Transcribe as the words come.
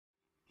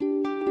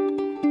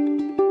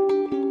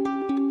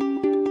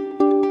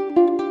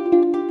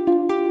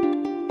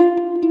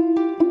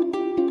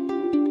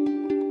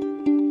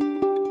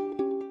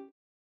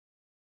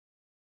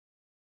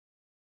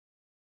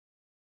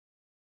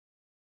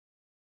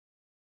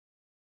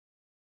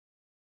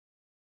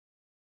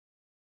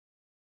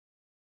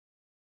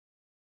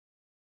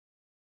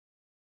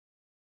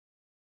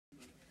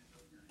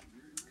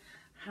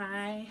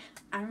Hi,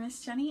 I'm Miss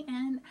Jenny,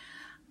 and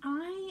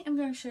I am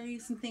going to show you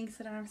some things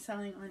that I'm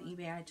selling on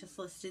eBay. I just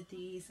listed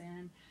these,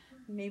 and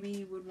maybe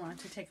you would want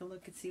to take a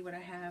look and see what I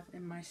have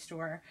in my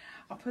store.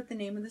 I'll put the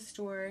name of the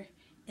store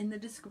in the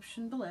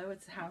description below.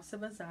 It's the House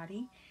of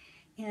Azadi,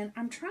 and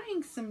I'm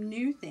trying some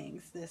new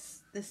things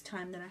this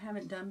time that I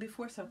haven't done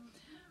before. So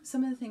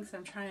some of the things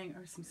I'm trying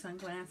are some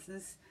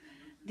sunglasses.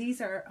 These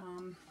are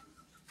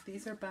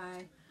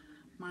by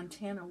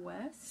Montana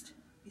West,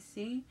 you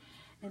see,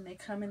 and they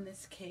come in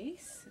this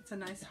case. It's a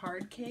nice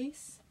hard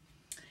case,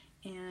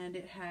 and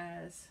it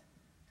has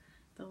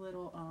the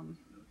little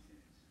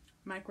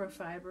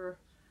microfiber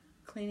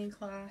cleaning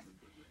cloth,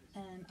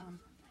 and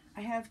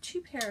I have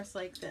two pairs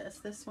like this.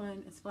 This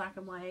one is black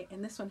and white,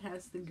 and this one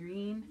has the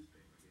green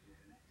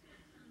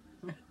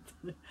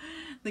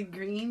the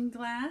green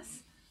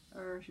glass,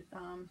 or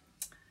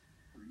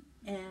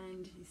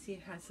and you see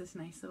it has this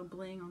nice little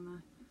bling on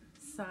the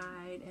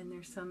side, and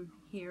there's some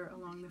here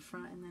along the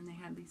front, and then they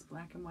have these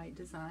black and white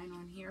design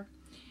on here,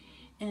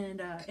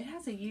 and it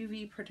has a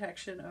UV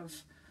protection of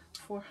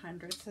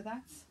 400, so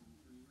that's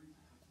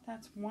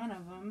one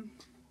of them.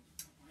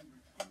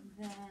 And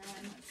then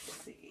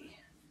let's see,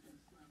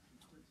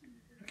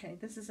 okay,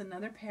 this is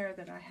another pair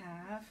that I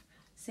have.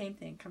 Same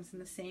thing, comes in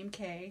the same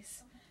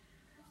case,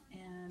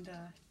 and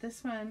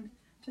this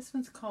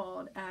one's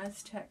called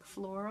Aztec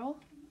Floral,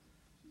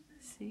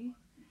 see,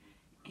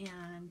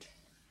 and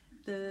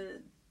the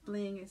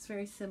bling is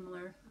very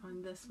similar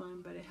on this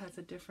one, but it has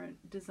a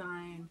different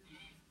design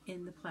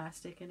in the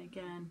plastic. And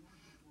again,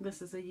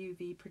 this is a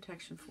UV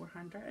protection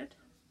 400.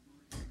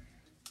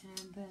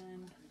 And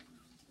then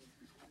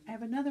I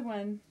have another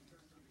one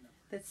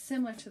that's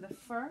similar to the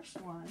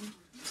first one,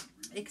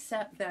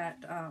 except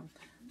that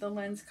the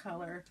lens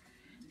color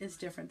is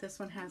different. This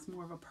one has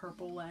more of a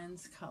purple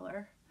lens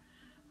color.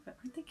 But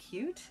aren't they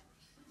cute?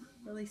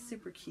 Really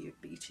super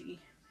cute, beachy.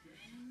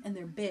 And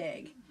they're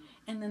big.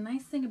 And the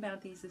nice thing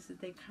about these is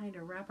that they kind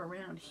of wrap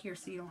around here,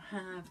 so you don't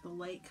have the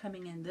light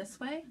coming in this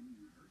way.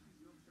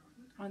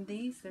 On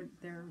these,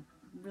 they're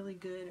really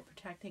good at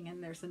protecting,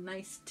 and there's a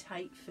nice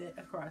tight fit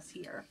across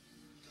here.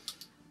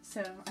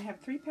 So I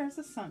have 3 pairs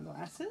of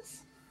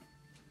sunglasses.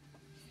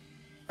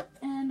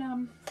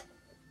 And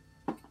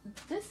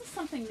this is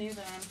something new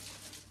that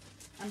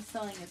I'm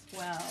selling as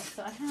well.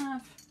 So I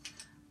have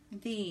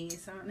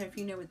these. I don't know if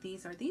you know what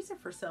these are. These are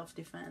for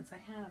self-defense.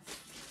 I have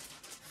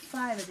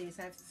 5 of these.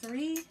 I have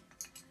 3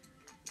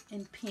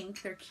 in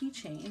pink. They're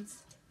keychains,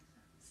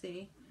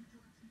 see,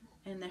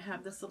 and they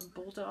have this little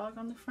bulldog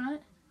on the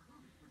front,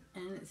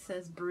 and it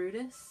says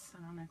Brutus.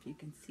 I don't know if you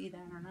can see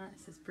that or not. It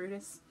says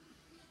Brutus.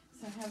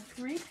 So I have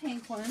 3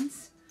 pink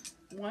ones,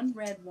 1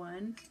 red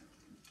one,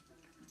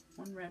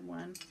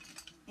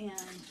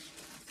 and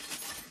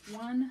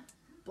 1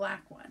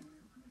 black one.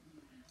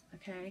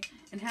 Okay,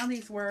 and how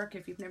these work,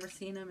 if you've never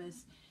seen them,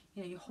 is,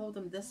 you know, you hold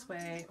them this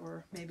way,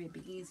 or maybe it'd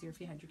be easier if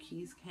you had your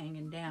keys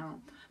hanging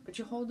down, but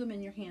you hold them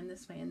in your hand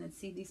this way, and then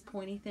see these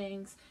pointy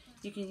things?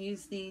 You can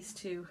use these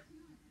to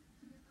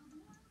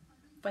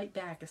fight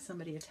back if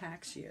somebody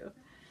attacks you.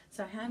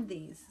 So I have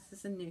these. This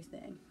is a new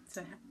thing.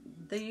 So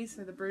these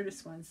are the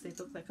Brutus ones. They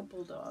look like a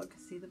bulldog.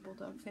 See the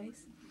bulldog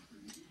face?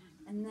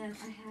 And then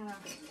I have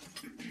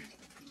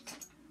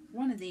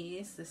one of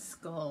these, this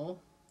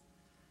skull.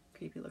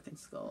 Creepy looking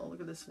skull. Look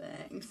at those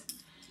fangs.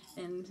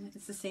 And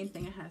it's the same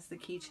thing. It has the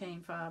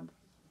keychain fob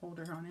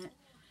holder on it,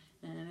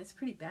 and it's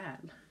pretty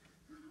bad.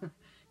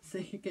 So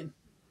you can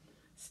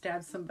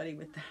stab somebody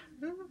with that.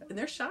 And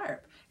they're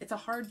sharp. It's a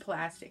hard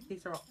plastic.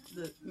 These are all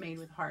made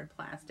with hard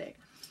plastic,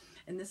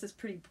 and this is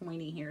pretty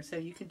pointy here, so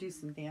you could do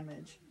some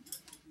damage.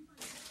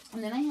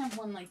 And then I have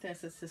one like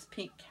this. It's this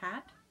pink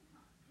cat.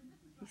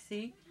 You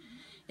see?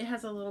 It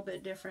has a little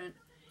bit different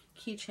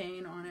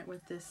keychain on it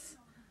with this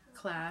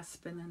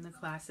clasp, and then the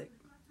classic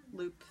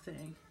loop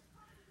thing.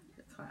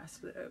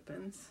 Clasp that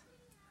opens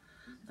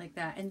like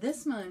that. And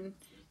this one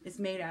is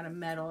made out of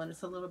metal, and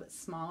it's a little bit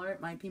smaller.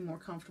 It might be more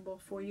comfortable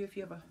for you if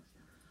you have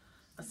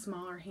a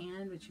smaller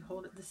hand, but you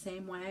hold it the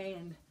same way,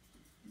 and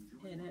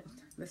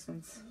this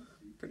one's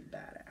pretty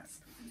badass.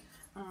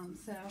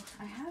 So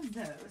I have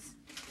those.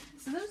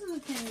 So those are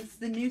the things,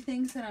 the new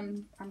things that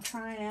I'm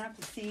trying out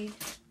to see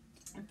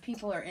if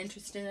people are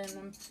interested in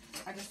them.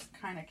 I just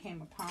kind of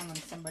came upon them.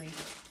 Somebody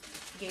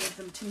gave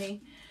them to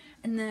me.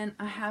 And then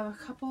I have a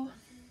couple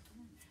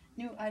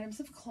new items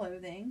of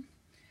clothing.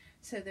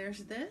 So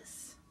there's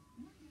this.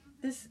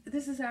 This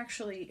is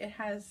actually, it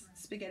has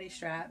spaghetti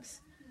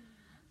straps,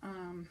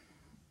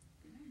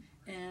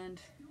 and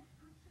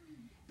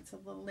it's a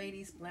little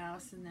lady's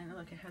blouse, and then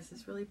look, it has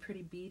this really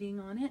pretty beading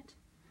on it.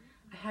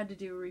 I had to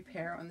do a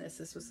repair on this.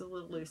 This was a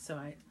little loose, so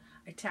I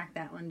tacked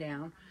that one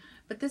down.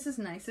 But this is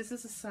nice. This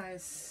is a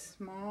size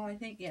small, I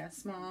think. Yeah,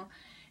 small.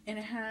 And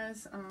it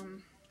has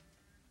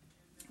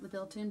the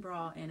built-in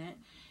bra in it,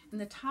 and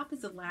the top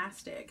is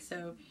elastic,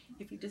 so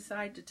if you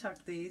decide to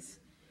tuck these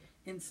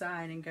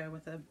inside and go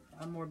with a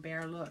more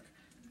bare look,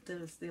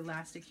 the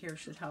elastic here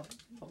should help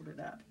hold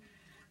it up.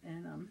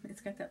 And it's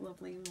got that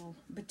lovely little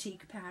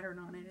batik pattern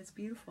on it. It's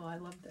beautiful. I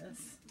love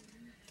this.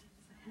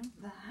 So I have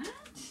that.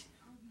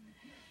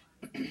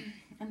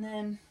 And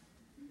then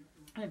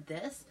I have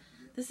this.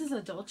 This is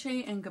a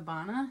Dolce &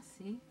 Gabbana,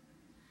 see?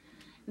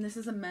 And this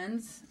is a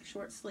men's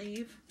short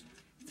sleeve.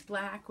 It's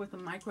black with a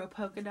micro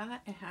polka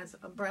dot. It has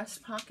a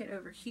breast pocket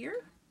over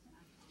here.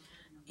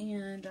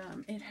 And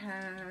it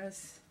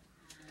has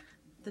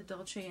the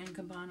Dolce &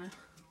 Gabbana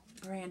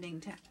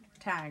branding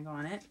tag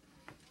on it.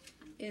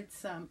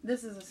 It's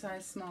this is a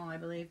size small, I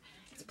believe.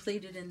 It's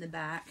pleated in the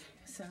back.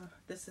 So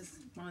this is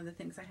one of the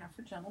things I have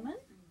for gentlemen.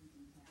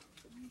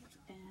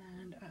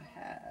 And I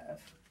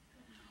have,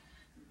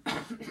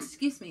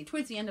 excuse me,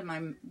 towards the end of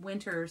my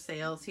winter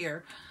sales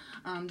here,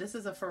 this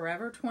is a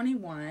Forever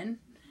 21,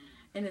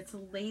 and it's a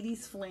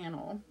ladies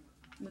flannel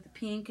with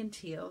pink and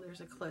teal.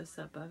 There's a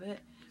close-up of it.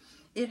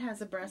 It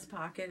has a breast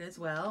pocket as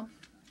well,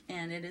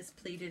 and it is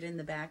pleated in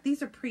the back.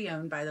 These are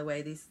pre-owned, by the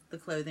way, the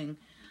clothing.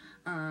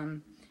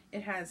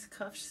 It has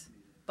cuffs,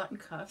 button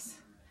cuffs,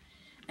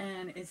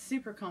 and it's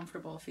super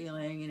comfortable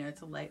feeling. You know,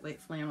 it's a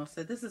lightweight flannel.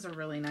 So this is a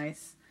really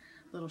nice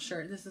little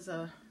shirt. This is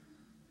a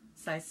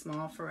size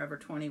small, Forever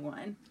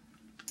 21.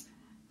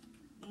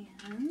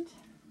 And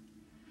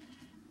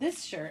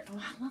this shirt,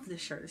 oh, I love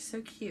this shirt. It's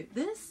so cute.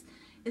 This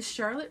is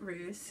Charlotte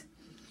Russe,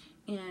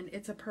 and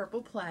it's a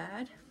purple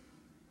plaid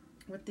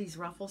with these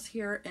ruffles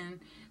here, and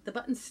the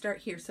buttons start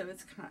here, so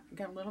it's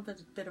got a little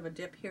bit of a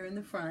dip here in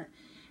the front,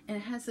 and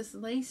it has this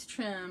lace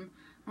trim.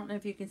 I don't know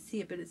if you can see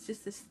it, but it's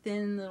just this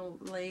thin little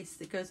lace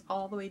that goes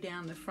all the way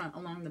down the front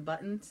along the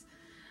buttons.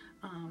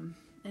 And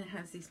it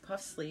has these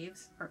puff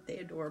sleeves. Aren't they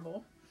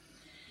adorable?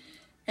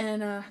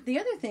 And the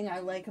other thing I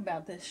like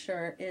about this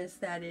shirt is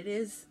that it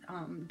is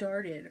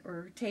darted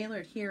or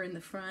tailored here in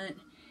the front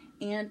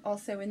and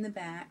also in the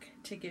back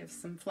to give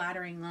some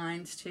flattering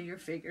lines to your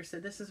figure. So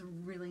this is a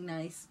really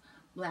nice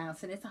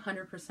blouse, and it's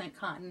 100%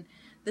 cotton.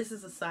 This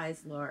is a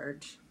size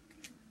large.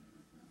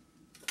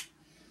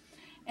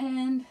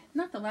 And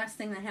not the last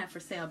thing I have for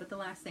sale, but the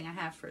last thing I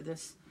have for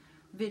this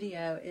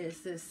video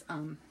is this.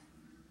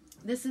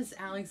 This is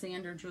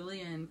Alexander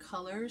Julian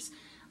Colors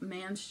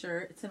man's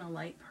shirt. It's in a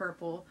light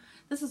purple.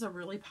 This is a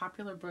really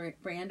popular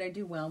brand. I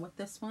do well with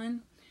this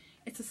one.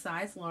 It's a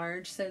size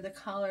large, so the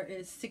collar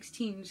is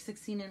 16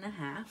 and a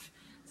half.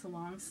 It's a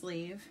long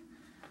sleeve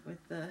with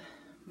the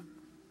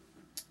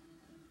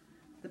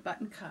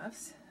button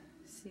cuffs.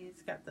 See,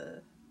 it's got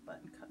the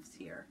button cuffs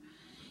here.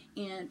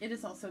 And it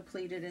is also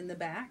pleated in the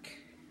back.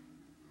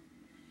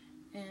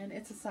 And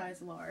it's a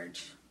size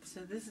large.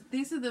 So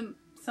these are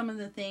some of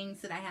the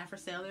things that I have for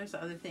sale. There's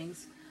other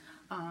things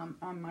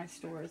on my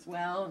store as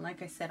well. And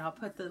like I said, I'll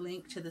put the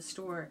link to the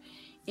store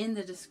in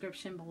the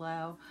description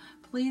below.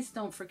 Please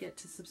don't forget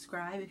to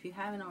subscribe if you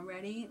haven't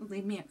already.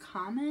 Leave me a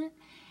comment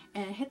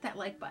and hit that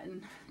like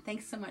button.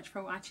 Thanks so much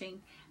for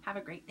watching. Have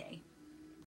a great day.